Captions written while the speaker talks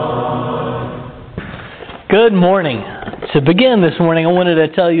Good morning. To begin this morning, I wanted to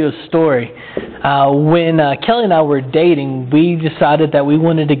tell you a story. When Kelly and I were dating, we decided that we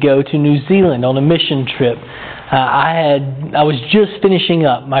wanted to go to New Zealand on a mission trip. I was just finishing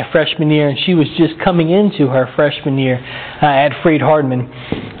up my freshman year, and she was just coming into her freshman year at Freed-Hardeman.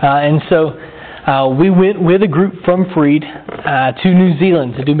 And so we went with a group from Freed to New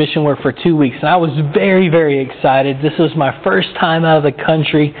Zealand to do mission work for 2 weeks. And I was very, very excited. This was my first time out of the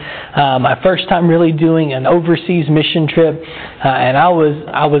country, my first time really doing an overseas mission trip, and I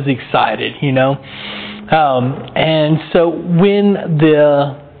was excited, you know. And so when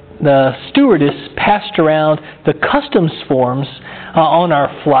the stewardess passed around the customs forms on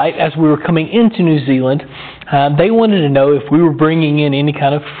our flight as we were coming into New Zealand, they wanted to know if we were bringing in any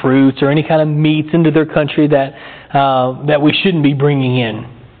kind of fruits or any kind of meats into their country that we shouldn't be bringing in,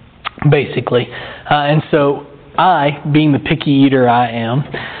 basically. And so I, being the picky eater I am,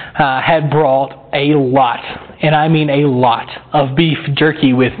 had brought a lot, and I mean a lot, of beef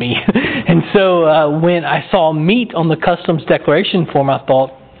jerky with me. And so when I saw meat on the customs declaration form, I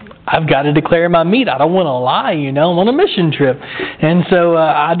thought, I've got to declare my meat. I don't want to lie, you know. I'm on a mission trip. And so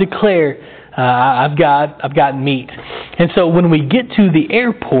I declare I've got meat. And so when we get to the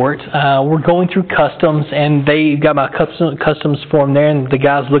airport, we're going through customs, and they got my customs form there, and the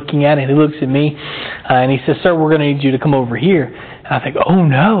guy's looking at it, and he looks at me, and he says, "Sir, we're going to need you to come over here." And I think, oh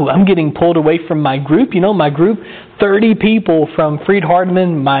no, I'm getting pulled away from my group. You know, my group, 30 people from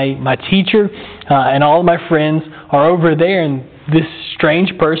Freed-Hardeman, my teacher, and all of my friends are over there, and this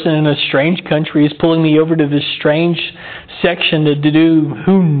strange person in a strange country is pulling me over to this strange section to do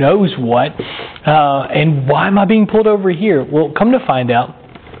who knows what. And why am I being pulled over here? Well, come to find out,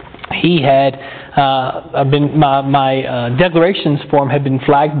 he had my declarations form had been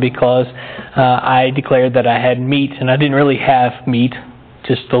flagged because I declared that I had meat, and I didn't really have meat.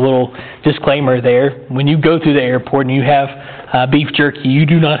 Just a little disclaimer there. When you go through the airport and you have beef jerky, you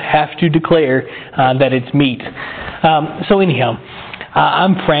do not have to declare that it's meat. So anyhow,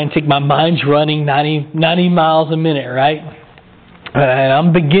 I'm frantic. My mind's running 90 miles a minute, right? And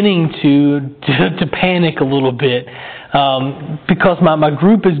I'm beginning to panic a little bit because my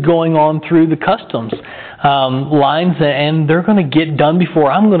group is going on through the customs lines, and they're going to get done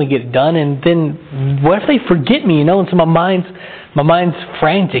before I'm going to get done. And then what if they forget me, you know? And so my mind's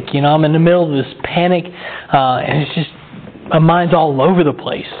frantic, you know. I'm in the middle of this panic, and it's just, my mind's all over the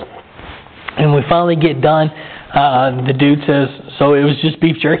place. And we finally get done. The dude says, "So it was just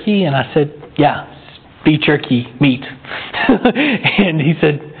beef jerky?" And I said, "Yeah, beef jerky, meat." And he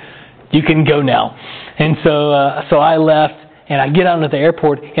said, "You can go now." And so I left, and I get out of the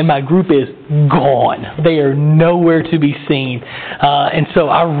airport, and my group is gone. They are nowhere to be seen. And so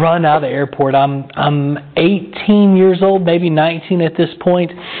I run out of the airport. I'm 18 years old, maybe 19 at this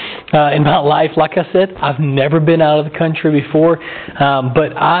point in my life. Like I said, I've never been out of the country before.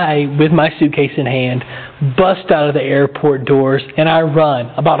 But I, with my suitcase in hand, bust out of the airport doors, and I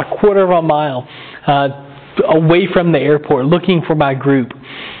run about a quarter of a mile away from the airport looking for my group.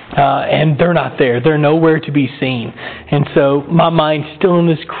 And they're not there. They're nowhere to be seen. And so my mind's still in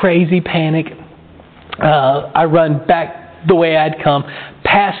this crazy panic. I run back the way I'd come,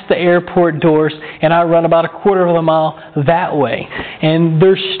 past the airport doors, and I run about a quarter of a mile that way. And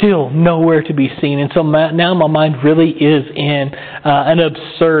they're still nowhere to be seen. And so now my mind really is in an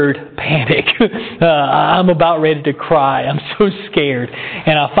absurd panic. I'm about ready to cry. I'm so scared.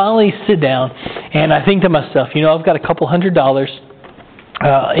 And I finally sit down, and I think to myself, you know, I've got a couple $100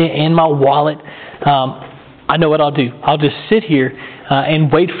 in my wallet. I know what I'll do. I'll just sit here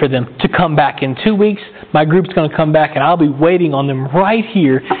and wait for them to come back. In 2 weeks, my group's going to come back, and I'll be waiting on them right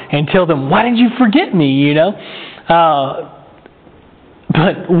here and tell them, "Why didn't you forget me?" You know.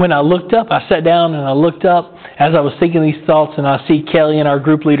 But when I looked up, I sat down and I looked up as I was thinking these thoughts, and I see Kelly and our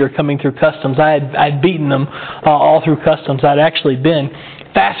group leader coming through customs. I'd beaten them all through customs. I'd actually been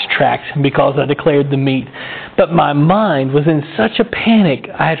fast-tracked because I declared the meat. But my mind was in such a panic,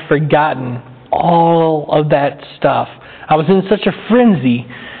 I had forgotten all of that stuff. I was in such a frenzy,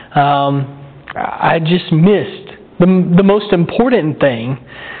 I just missed the most important thing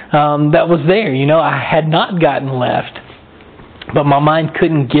that was there. You know, I had not gotten left, but my mind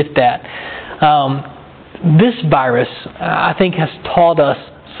couldn't get that. This virus, I think, has taught us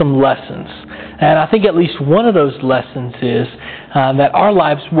some lessons. And I think at least one of those lessons is that our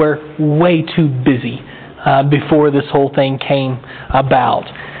lives were way too busy before this whole thing came about.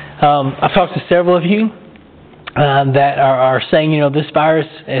 I've talked to several of you that are saying, you know, this virus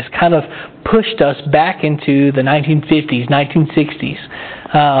has kind of pushed us back into the 1950s,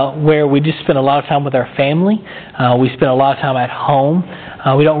 1960s, where we just spent a lot of time with our family. We spent a lot of time at home.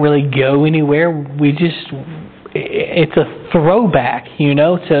 We don't really go anywhere. It's a throwback,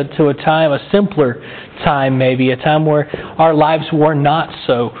 to a time, a simpler time maybe, a time where our lives were not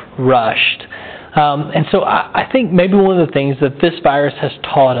so rushed. And so I think maybe one of the things that this virus has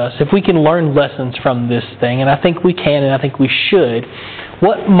taught us, if we can learn lessons from this thing, and I think we can and I think we should,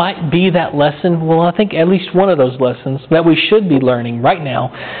 what might be that lesson? Well, I think at least one of those lessons that we should be learning right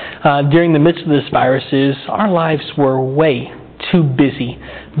now during the midst of this virus is our lives were way too busy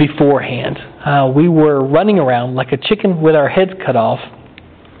beforehand. We were running around like a chicken with our heads cut off,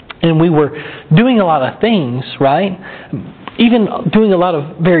 and we were doing a lot of things, right? Even doing a lot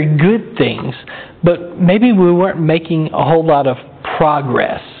of very good things, but maybe we weren't making a whole lot of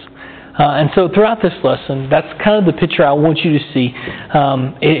progress. And so throughout this lesson, that's kind of the picture I want you to see,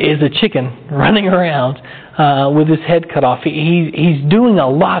 is a chicken running around with his head cut off. He's doing a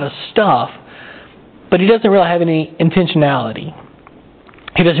lot of stuff, but he doesn't really have any intentionality.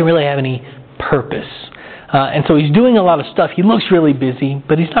 He doesn't really have any purpose. And so he's doing a lot of stuff. He looks really busy,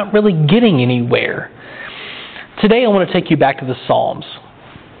 but he's not really getting anywhere. Today I want to take you back to the Psalms.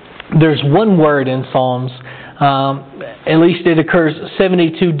 There's one word in Psalms, at least it occurs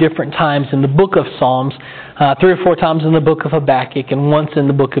 72 different times in the book of Psalms, 3 or 4 times in the book of Habakkuk, and once in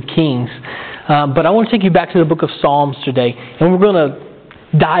the book of Kings. But I want to take you back to the book of Psalms today, and we're going to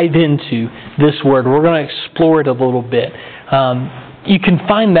dive into this word. We're going to explore it a little bit. You can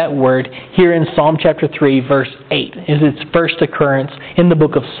find that word here in Psalm chapter 3, verse 8, is its first occurrence in the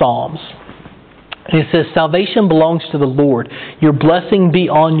book of Psalms. And it says, "Salvation belongs to the Lord. Your blessing be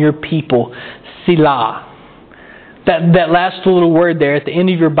on your people. Selah." That last little word there at the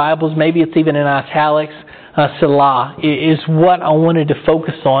end of your Bibles, maybe it's even in italics, Selah, is what I wanted to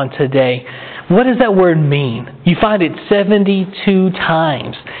focus on today. What does that word mean? You find it 72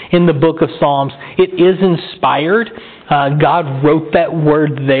 times in the book of Psalms. It is inspired. God wrote that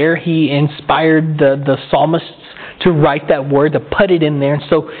word there. He inspired the psalmists to write that word, to put it in there. And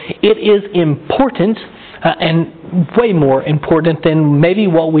so it is important, and way more important than maybe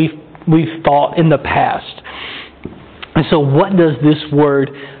what we've thought in the past. And so what does this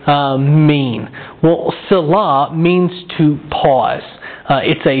word mean? Well, Selah means to pause.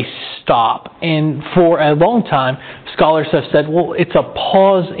 It's a stop. And for a long time, scholars have said, well, it's a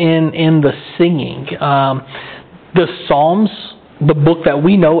pause in the singing. The Psalms, the book that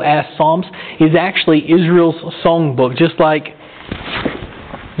we know as Psalms, is actually Israel's songbook. Just like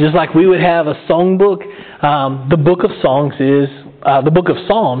we would have a songbook, the book of Psalms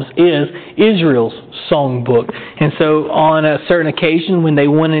is Israel's songbook. And so on a certain occasion when they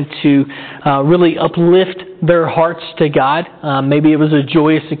wanted to really uplift their hearts to God, maybe it was a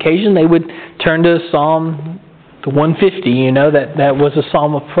joyous occasion, they would turn to Psalm 150, that was a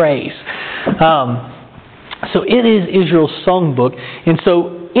psalm of praise. So it is Israel's songbook. And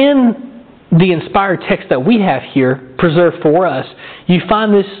so in the inspired text that we have here, preserved for us, you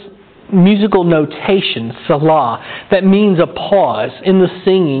find this musical notation, Selah, that means a pause. In the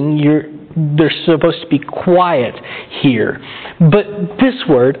singing, there's supposed to be quiet here. But this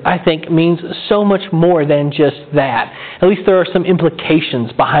word, I think, means so much more than just that. At least there are some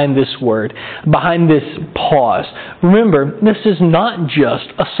implications behind this word, behind this pause. Remember, this is not just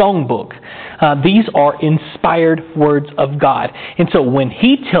a songbook. These are inspired words of God. And so when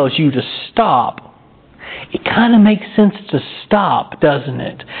He tells you to stop, it kind of makes sense to stop, doesn't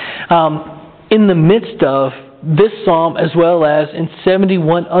it? In the midst of this psalm, as well as in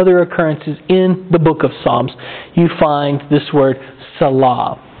 71 other occurrences in the book of Psalms, you find this word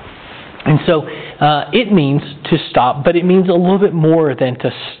Selah. And so it means to stop, but it means a little bit more than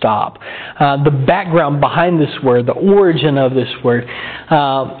to stop. The background behind this word, the origin of this word,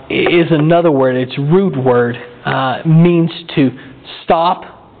 is another word. Its root word means to stop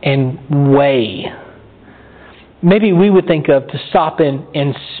and weigh. Maybe we would think of to stop and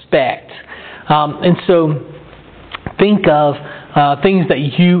inspect. And so think of things that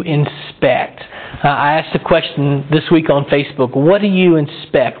you inspect. I asked a question this week on Facebook. What do you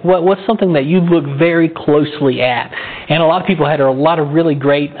inspect? What's something that you look very closely at? And a lot of people had a lot of really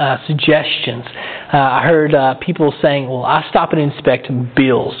great suggestions. I heard people saying, well, I stop and inspect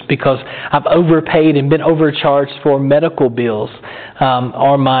bills because I've overpaid and been overcharged for medical bills.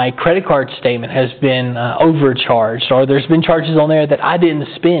 Or my credit card statement has been overcharged. Or there's been charges on there that I didn't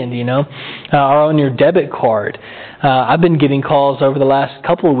spend, or on your debit card. I've been getting calls over the last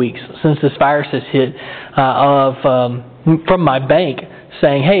couple of weeks since this virus has hit from my bank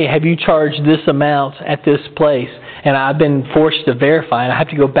saying, hey, have you charged this amount at this place? And I've been forced to verify, and I have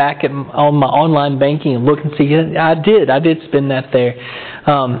to go back on my online banking and look and see, I did spend that there.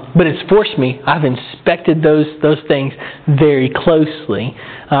 But it's forced me. I've inspected those things very closely.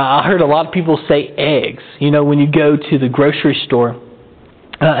 I heard a lot of people say eggs. You know, when you go to the grocery store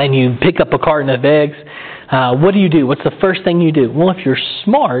and you pick up a carton of eggs, what do? What's the first thing you do? Well, if you're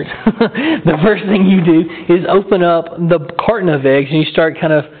smart, the first thing you do is open up the carton of eggs and you start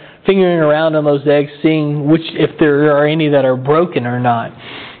kind of fingering around on those eggs, seeing if there are any that are broken or not.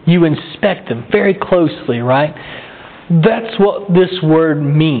 You inspect them very closely, right? That's what this word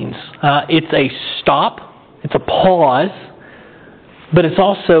means. It's a stop, it's a pause, but it's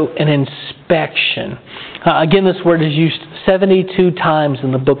also an inspection. Again, this word is used 72 times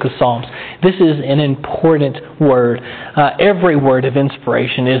in the book of Psalms. This is an important word. Every word of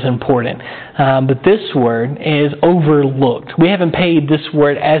inspiration is important, but this word is overlooked. We haven't paid this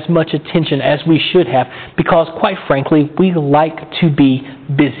word as much attention as we should have because, quite frankly, we like to be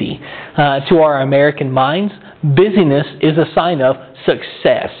busy. To our American minds, busyness is a sign of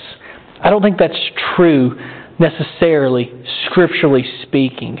success. I don't think that's true necessarily, scripturally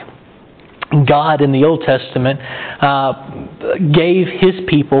speaking. God in the Old Testament gave His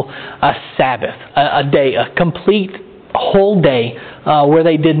people a Sabbath, a day, a complete whole day where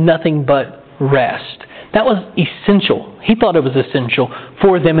they did nothing but rest. That was essential. He thought it was essential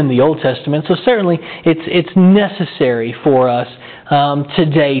for them in the Old Testament. So certainly it's necessary for us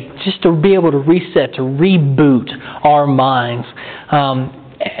today just to be able to reset, to reboot our minds,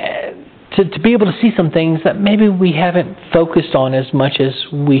 to be able to see some things that maybe we haven't focused on as much as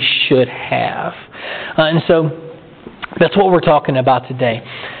we should have. And so that's what we're talking about today.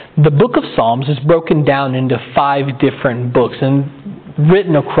 The book of Psalms is broken down into 5 different books and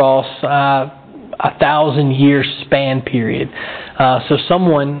written across a 1,000-year span period. So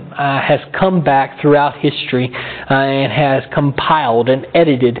someone has come back throughout history and has compiled and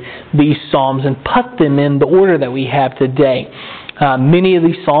edited these Psalms and put them in the order that we have today. Many of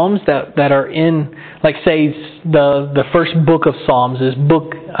these Psalms that are in, like say, the first book of Psalms is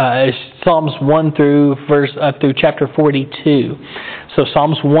Psalms 1 through chapter 42. So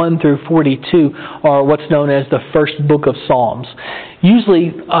Psalms 1 through 42 are what's known as the first book of Psalms.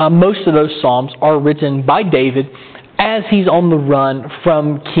 Usually, most of those Psalms are written by David as he's on the run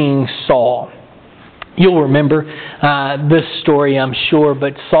from King Saul. You'll remember this story, I'm sure,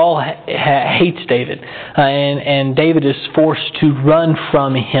 but Saul hates David, and David is forced to run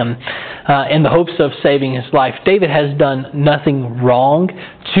from him in the hopes of saving his life. David has done nothing wrong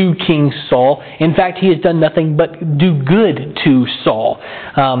to King Saul. In fact, he has done nothing but do good to Saul.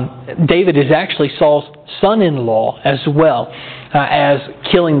 David is actually Saul's son-in-law as well, as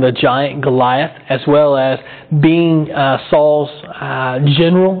killing the giant Goliath, as well as being Saul's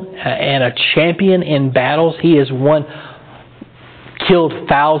general and a champion in battles. He has killed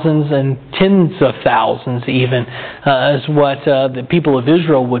thousands and tens of thousands even, is what the people of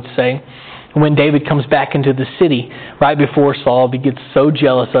Israel would say. When David comes back into the city, right before Saul gets so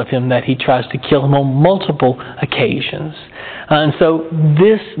jealous of him that he tries to kill him on multiple occasions. And so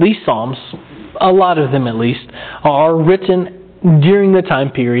these Psalms, a lot of them at least, are written during the time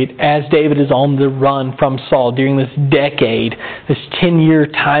period as David is on the run from Saul, during this decade, this 10-year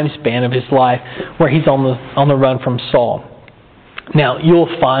time span of his life where he's on the run from Saul. Now, you'll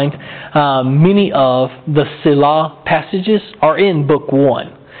find many of the Selah passages are in Book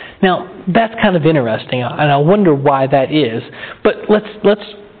 1. Now, that's kind of interesting, and I wonder why that is. But let's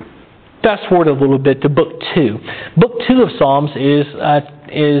fast forward a little bit to Book 2. Book 2 of Psalms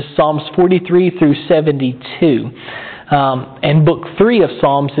is Psalms 43 through 72. And Book 3 of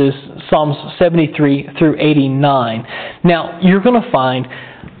Psalms is Psalms 73 through 89. Now, you're going to find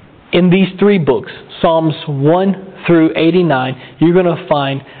in these 3 books, Psalms 1 through 89, you're going to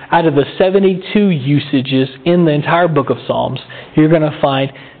find out of the 72 usages in the entire book of Psalms, you're going to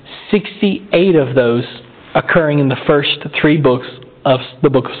find 68 of those occurring in the first 3 books of the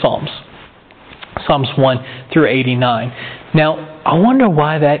book of Psalms. Psalms 1 through 89. Now, I wonder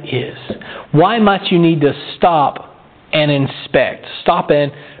why that is. Why might you need to stop and inspect, stop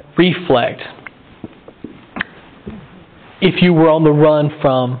and reflect? If you were on the run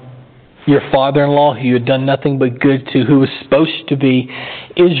from your father-in-law, who you had done nothing but good to, who was supposed to be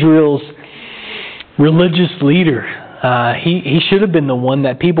Israel's religious leader, he should have been the one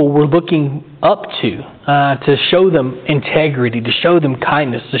that people were looking up to show them integrity, to show them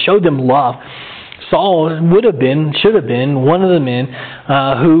kindness, to show them love. Saul should have been one of the men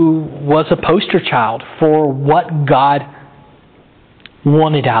who was a poster child for what God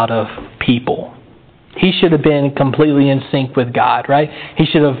wanted out of people. He should have been completely in sync with God, right? He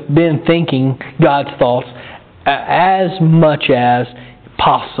should have been thinking God's thoughts as much as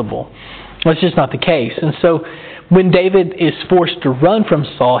possible. That's just not the case. And so when David is forced to run from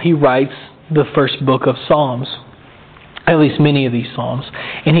Saul, he writes the first book of Psalms, at least many of these Psalms.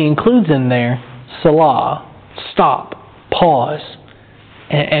 And he includes in there Selah, stop, pause,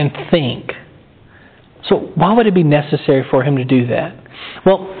 and think. So why would it be necessary for him to do that?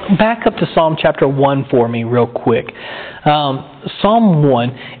 Well, back up to Psalm chapter 1 for me real quick. Psalm 1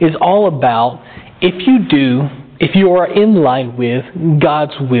 is all about if you are in line with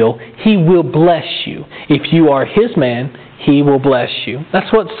God's will, He will bless you. If you are His man, He will bless you.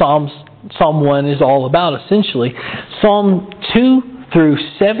 That's what Psalm 1 is all about, essentially. Psalm 2 through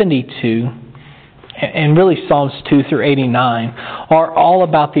 72, and really Psalms 2 through 89, are all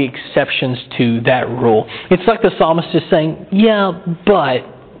about the exceptions to that rule. It's like the psalmist is saying, yeah,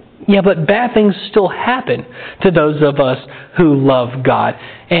 but bad things still happen to those of us who love God.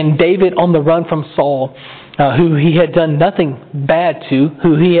 And David, on the run from Saul, who he had done nothing bad to,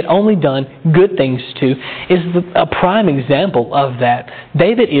 who he had only done good things to, is a prime example of that.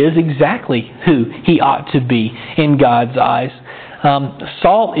 David is exactly who he ought to be in God's eyes.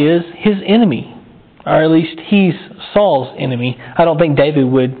 Saul is his enemy, or at least he's Saul's enemy. I don't think David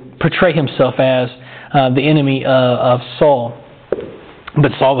would portray himself as the enemy of Saul.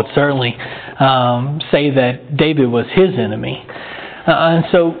 But Saul would certainly say that David was his enemy. And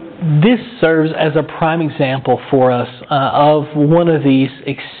so this serves as a prime example for us of one of these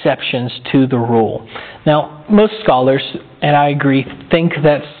exceptions to the rule. Now, most scholars, and I agree, think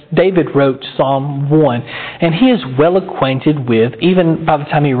that David wrote Psalm 1, and he is well acquainted with, even by the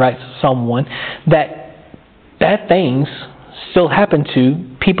time he writes Psalm 1, that bad things still happen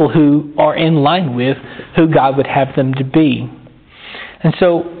to people who are in line with who God would have them to be. And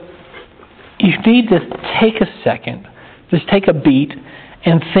so you need to take a second, just take a beat,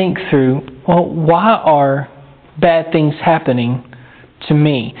 and think through, well, why are bad things happening to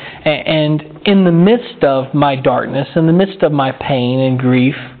me? And in the midst of my darkness, in the midst of my pain and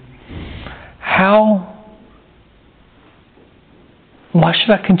grief, why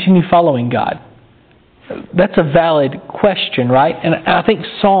should I continue following God? That's a valid question, right? And I think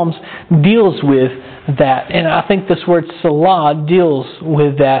Psalms deals with that. And I think this word Selah deals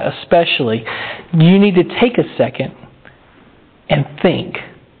with that especially. You need to take a second and think.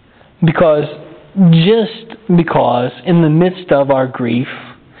 Because in the midst of our grief,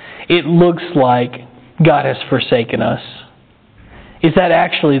 it looks like God has forsaken us. Is that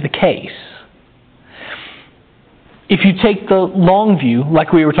actually the case? If you take the long view,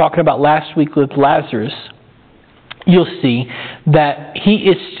 like we were talking about last week with Lazarus, you'll see that He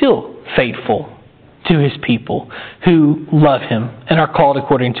is still faithful to His people who love Him and are called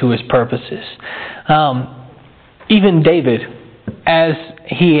according to His purposes. Even David, as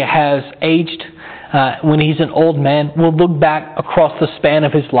he has aged, when he's an old man, will look back across the span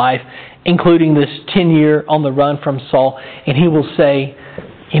of his life, including this 10-year on the run from Saul, and he will say,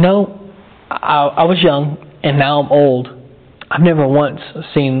 I was young, and now I'm old. I've never once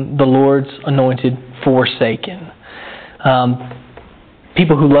seen the Lord's anointed forsaken.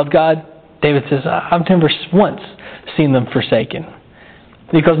 People who love God, David says, I've never once seen them forsaken.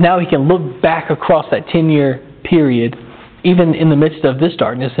 Because now he can look back across that 10-year period, even in the midst of this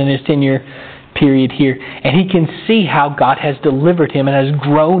darkness, in his 10-year period here, and he can see how God has delivered him and has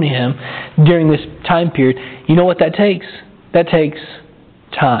grown him during this time period. You know what that takes? That takes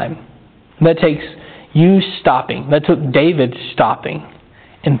time. That takes you stopping. That took David stopping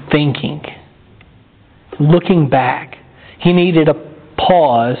and thinking, looking back. He needed a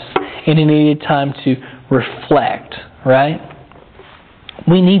pause, and he needed time to reflect, right?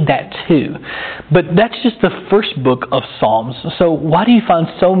 We need that too. But that's just the first book of Psalms. So why do you find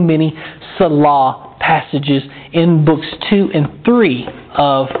so many Selah passages in books 2 and 3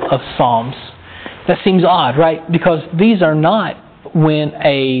 of Psalms? That seems odd, right? Because these are not when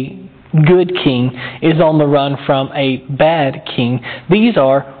a good king is on the run from a bad king. These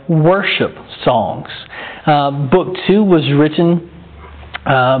are worship songs. Book 2 was written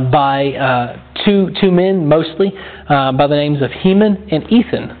by two men, mostly, by the names of Heman and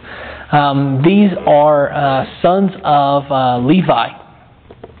Ethan. These are sons of Levi,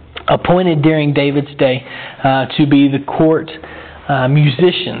 appointed during David's day to be the court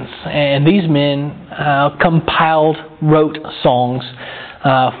musicians. And these men wrote songs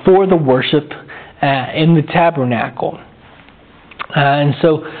for the worship in the tabernacle. And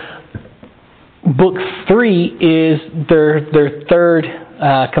so Book 3 is their third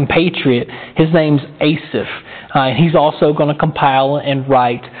compatriot. His name's Asaph. And he's also going to compile and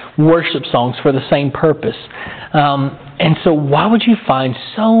write worship songs for the same purpose. And so why would you find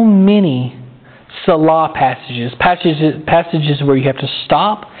so many Salah passages where you have to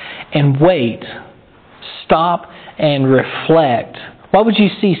stop and wait, stop and reflect? Why would you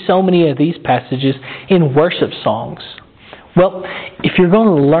see so many of these passages in worship songs? Well, if you're going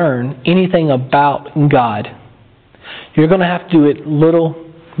to learn anything about God, you're going to have to do it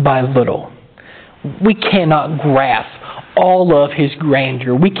little by little. We cannot grasp all of His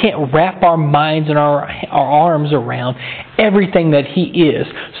grandeur. We can't wrap our minds and our arms around everything that He is.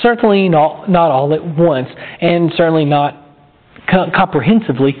 Certainly not all at once, and certainly not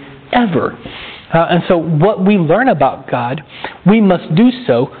comprehensively ever. And so what we learn about God, we must do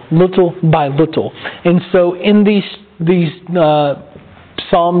so little by little. And so in these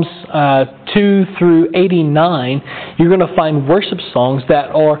Psalms 2 through 89, you're going to find worship songs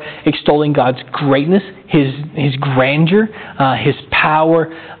that are extolling God's greatness, His grandeur, His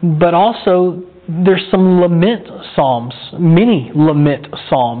power, but also there's some lament psalms, many lament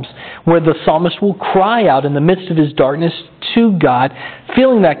psalms, where the psalmist will cry out in the midst of his darkness to God,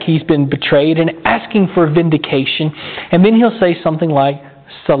 feeling like he's been betrayed and asking for vindication. And then he'll say something like,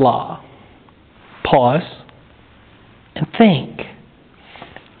 Salah. Pause and think.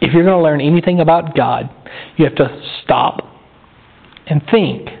 If you're going to learn anything about God, you have to stop and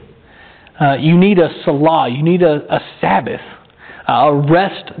think. You need a Salah. You need a Sabbath, a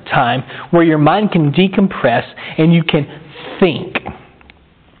rest time where your mind can decompress and you can think.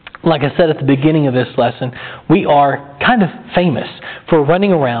 Like I said at the beginning of this lesson, we are kind of famous for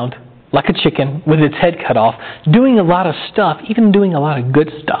running around like a chicken with its head cut off, doing a lot of stuff, even doing a lot of good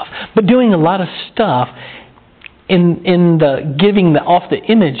stuff, but doing a lot of stuff in the giving off the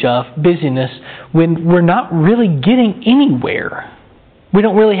image of busyness when we're not really getting anywhere. We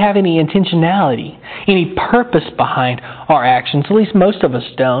don't really have any intentionality, any purpose behind our actions. At least most of us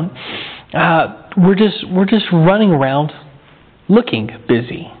don't. We're just running around looking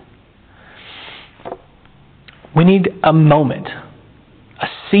busy. We need a moment, a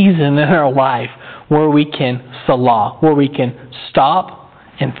season in our life where we can Salah, where we can stop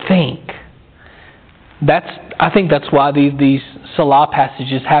and think. I think that's why these Salah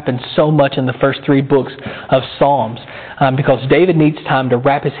passages happen so much in the first 3 books of Psalms, because David needs time to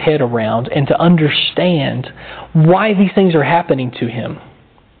wrap his head around and to understand why these things are happening to him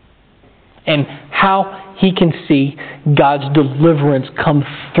and how he can see God's deliverance come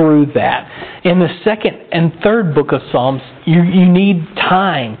through that. In the 2nd and 3rd book of Psalms, you need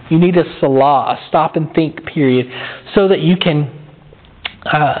time. You need a Salah, a stop and think period, so that you can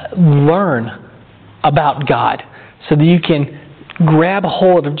learn about God, so that you can grab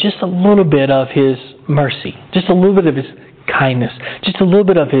hold of just a little bit of His mercy, just a little bit of His kindness, just a little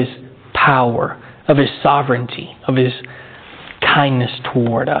bit of His power, of His sovereignty, of His kindness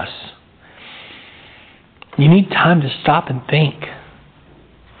toward us. You need time to stop and think.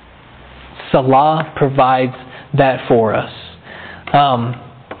 Salah provides that for us.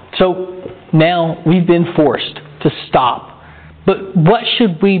 So now we've been forced to stop. But what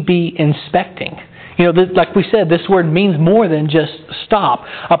should we be inspecting? Like we said, this word means more than just stop.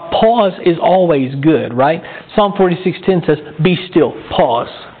 A pause is always good, right? Psalm 46:10 says, be still, pause.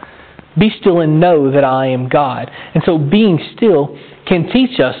 Be still and know that I am God. And so being still can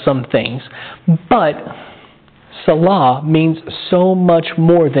teach us some things. But Salah means so much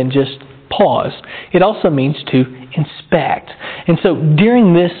more than just pause. It also means to inspect. And so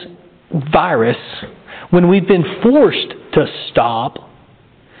during this virus, when we've been forced to stop,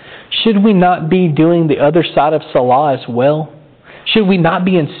 should we not be doing the other side of Salah as well? Should we not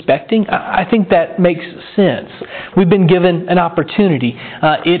be inspecting? I think that makes sense. We've been given an opportunity.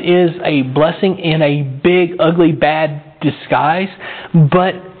 It is a blessing in a big, ugly, bad disguise,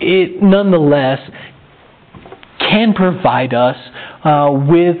 but it nonetheless can provide us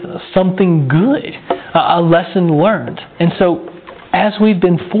with something good, a lesson learned. And so, as we've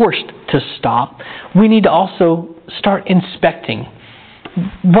been forced to stop, we need to also start inspecting.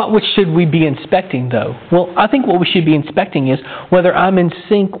 What should we be inspecting, though? Well, I think what we should be inspecting is whether I'm in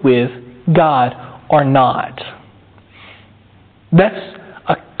sync with God or not. That's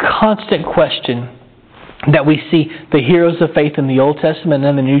a constant question that we see the heroes of faith in the Old Testament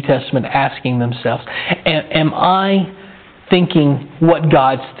and the New Testament asking themselves. Am I thinking what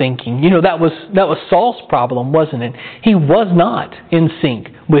God's thinking? That was Saul's problem, wasn't it? He was not in sync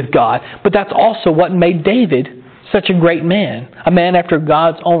with God. But that's also what made David such a great man, a man after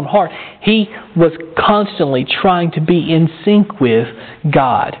God's own heart. He was constantly trying to be in sync with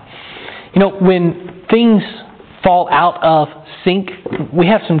God. When things fall out of sync, we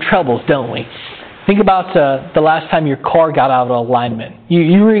have some troubles, don't we? Think about the last time your car got out of alignment.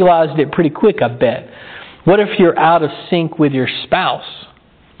 You realized it pretty quick, I bet. What if you're out of sync with your spouse?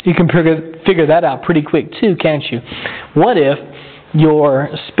 You can figure that out pretty quick too, can't you? What if your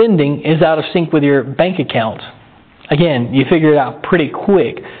spending is out of sync with your bank account? Again, you figure it out pretty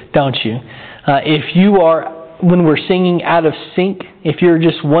quick, don't you? If you are, when we're singing, out of sync, if you're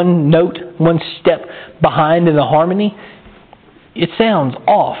just one note, one step behind in the harmony, it sounds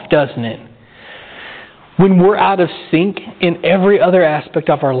off, doesn't it? When we're out of sync in every other aspect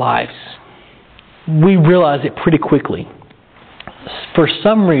of our lives, we realize it pretty quickly. For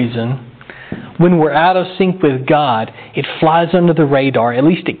some reason, when we're out of sync with God, it flies under the radar. At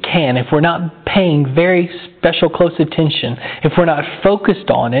least it can. If we're not paying very special close attention, if we're not focused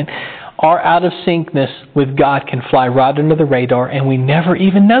on it, our out of syncness with God can fly right under the radar and we never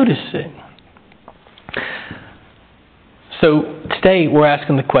even notice it. So today we're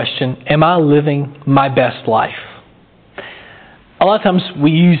asking the question, am I living my best life? A lot of times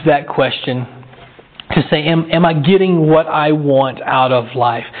we use that question to say, am I getting what I want out of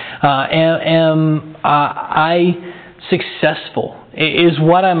life? Am I successful? Is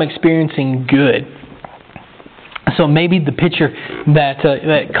what I'm experiencing good? So maybe the picture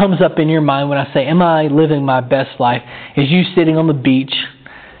that comes up in your mind when I say, am I living my best life, is you sitting on the beach,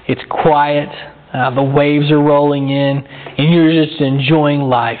 it's quiet, the waves are rolling in, and you're just enjoying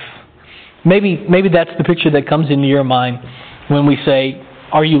life. Maybe that's the picture that comes into your mind when we say,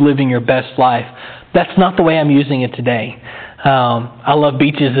 are you living your best life? That's not the way I'm using it today. I love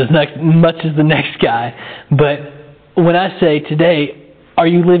beaches as much as the next guy. But when I say today, are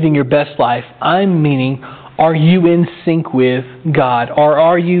you living your best life, I'm meaning, are you in sync with God? Or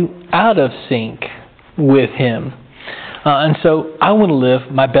are you out of sync with Him? And so I want to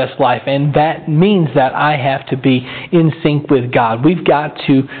live my best life, and that means that I have to be in sync with God. We've got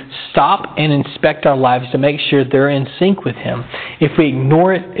to stop and inspect our lives to make sure they're in sync with Him. If we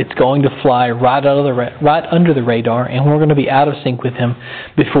ignore it, it's going to fly right under the radar, and we're going to be out of sync with Him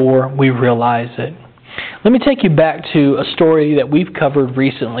before we realize it. Let me take you back to a story that we've covered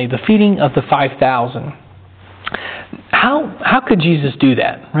recently, the feeding of the 5,000. How could Jesus do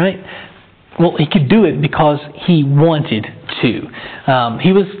that, right? Well, He could do it because He wanted to.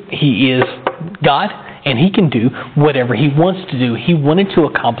 He is God, and He can do whatever He wants to do. He wanted to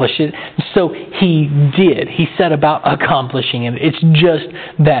accomplish it, so He did. He set about accomplishing it. It's just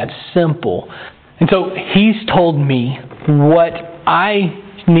that simple. And so He's told me what I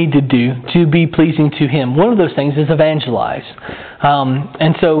need to do to be pleasing to Him. One of those things is evangelize.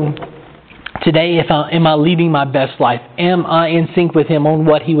 And so today, am I leading my best life? Am I in sync with Him on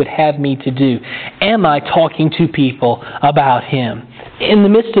what He would have me to do? Am I talking to people about Him? In the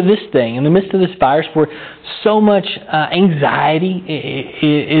midst of this thing, in the midst of this virus, where so much anxiety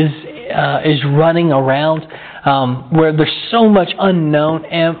is running around, where there's so much unknown,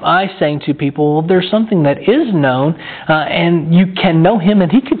 am I saying to people, well, there's something that is known, and you can know Him,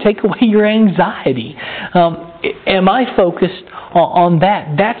 and He can take away your anxiety? Am I focused on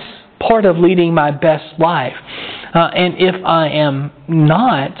that? That's part of leading my best life. And if I am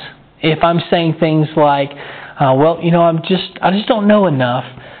not, if I'm saying things like, I just don't know enough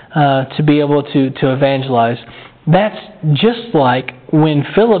to be able to evangelize, that's just like when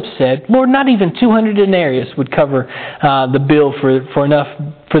Philip said, Lord, not even 200 denarius would cover the bill for enough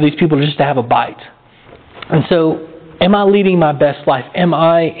for these people just to have a bite. And so, am I leading my best life? Am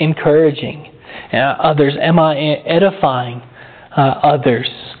I encouraging others? Am I edifying others?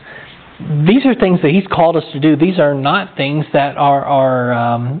 These are things that He's called us to do. These are not things that are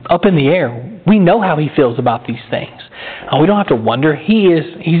up in the air. We know how He feels about these things. We don't have to wonder. He's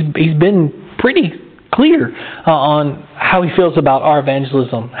been pretty clear on how He feels about our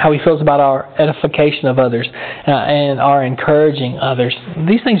evangelism, how He feels about our edification of others, and our encouraging others.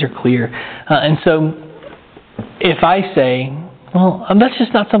 These things are clear. And so if I say, well, that's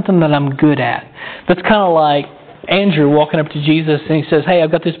just not something that I'm good at. That's kind of like Andrew walking up to Jesus and he says, hey, I've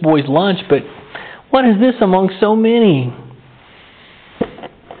got this boy's lunch, but what is this among so many?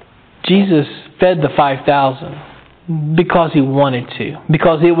 Jesus fed the 5,000 because He wanted to,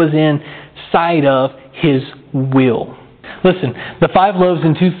 because it was inside of His will. Listen, the 5 loaves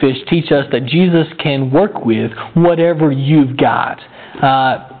and 2 fish teach us that Jesus can work with whatever you've got.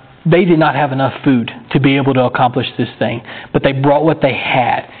 They did not have enough food to be able to accomplish this thing, but they brought what they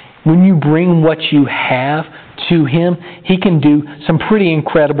had. When you bring what you have to Him, He can do some pretty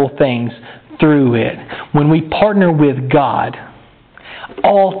incredible things through it. When we partner with God,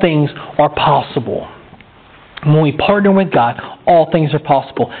 all things are possible. When we partner with God, all things are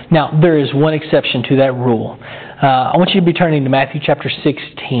possible. Now, there is one exception to that rule. I want you to be turning to Matthew chapter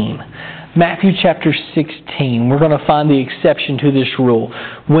 16. Matthew chapter 16, we're going to find the exception to this rule.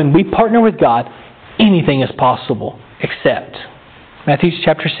 When we partner with God, anything is possible except. Matthew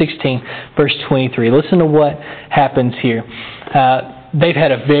chapter 16, verse 23. Listen to what happens here. They've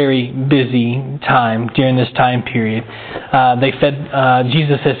had a very busy time during this time period.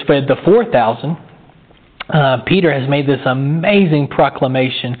 Jesus has fed the 4,000. Peter has made this amazing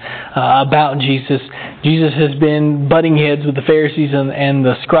proclamation about Jesus. Jesus has been butting heads with the Pharisees and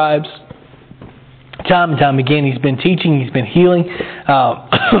the scribes. Time and time again, he's been teaching, he's been healing.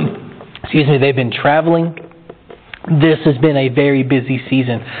 They've been traveling. This has been a very busy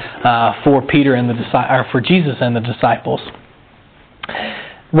season for Peter and for Jesus and the disciples.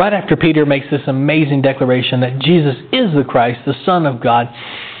 Right after Peter makes this amazing declaration that Jesus is the Christ, the Son of God,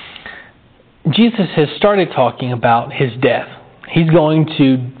 Jesus has started talking about his death. He's going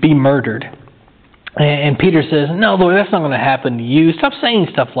to be murdered. And Peter says, "No, Lord, that's not going to happen to you. Stop saying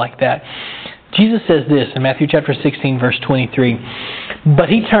stuff like that." Jesus says this in Matthew chapter 16, verse 23. "But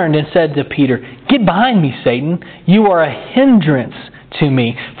he turned and said to Peter, 'Get behind me, Satan. You are a hindrance to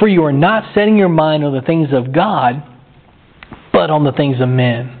me, for you are not setting your mind on the things of God, but on the things of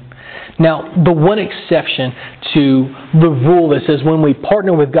men.'" Now, the one exception to the rule that says when we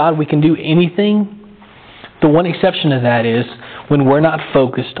partner with God, we can do anything, the one exception to that is when we're not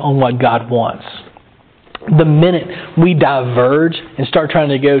focused on what God wants. The minute we diverge and start trying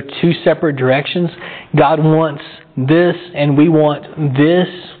to go two separate directions, God wants this and we want this,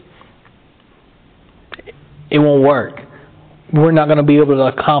 it won't work. We're not going to be able to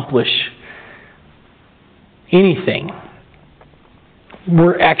accomplish anything.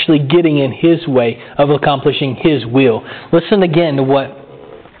 We're actually getting in His way of accomplishing His will. Listen again to what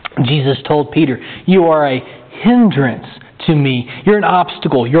Jesus told Peter. "You are a hindrance to me. You're an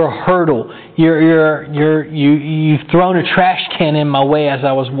obstacle. You're a hurdle. You've thrown a trash can in my way as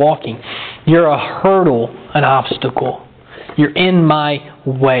I was walking. You're a hurdle, an obstacle. You're in my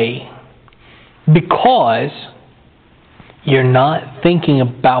way because you're not thinking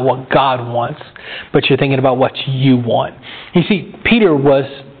about what God wants, but you're thinking about what you want." You see, Peter was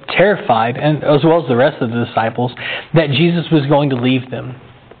terrified, and as well as the rest of the disciples, that Jesus was going to leave them.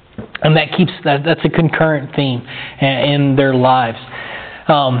 And that's a concurrent theme in their lives.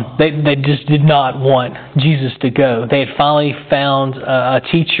 They just did not want Jesus to go. They had finally found a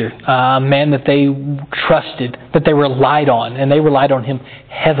teacher, a man that they trusted, that they relied on, and they relied on him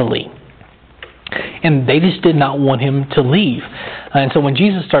heavily. And they just did not want him to leave. And so when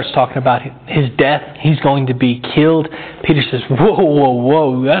Jesus starts talking about his death, he's going to be killed, Peter says,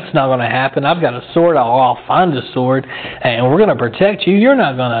 whoa, that's not going to happen. I've got a sword. I'll find a sword, and we're going to protect you. You're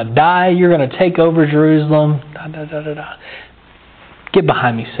not going to die. You're going to take over Jerusalem. Get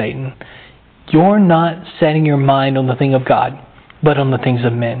behind me, Satan. You're not setting your mind on the thing of God, but on the things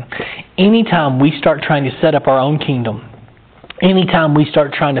of men. Anytime we start trying to set up our own kingdom, anytime we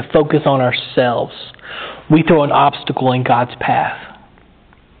start trying to focus on ourselves, we throw an obstacle in God's path.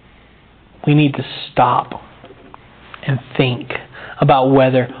 We need to stop and think about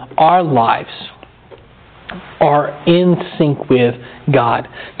whether our lives are in sync with God.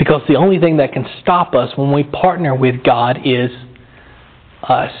 Because the only thing that can stop us when we partner with God is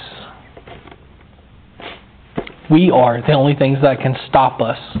us. We are the only things that can stop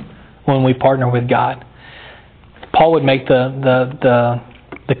us when we partner with God. Paul would make the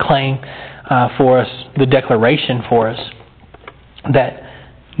claim for us, the declaration for us, that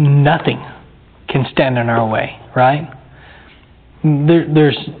nothing can stand in our way, right?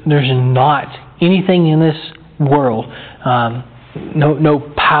 There's not anything in this world,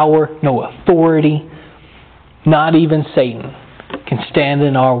 no power, no authority, not even Satan, can stand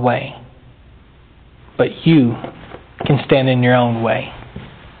in our way. But you can stand in your own way.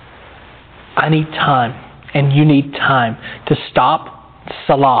 I need time. And you need time to stop,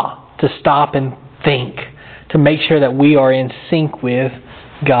 salah, to stop and think, to make sure that we are in sync with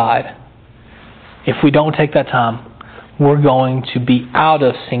God. If we don't take that time, we're going to be out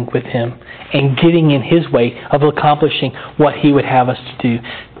of sync with Him and getting in His way of accomplishing what He would have us to do.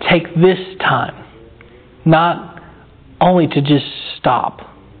 Take this time, not only to just stop,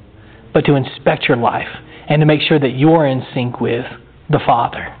 but to inspect your life and to make sure that you're in sync with the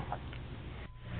Father.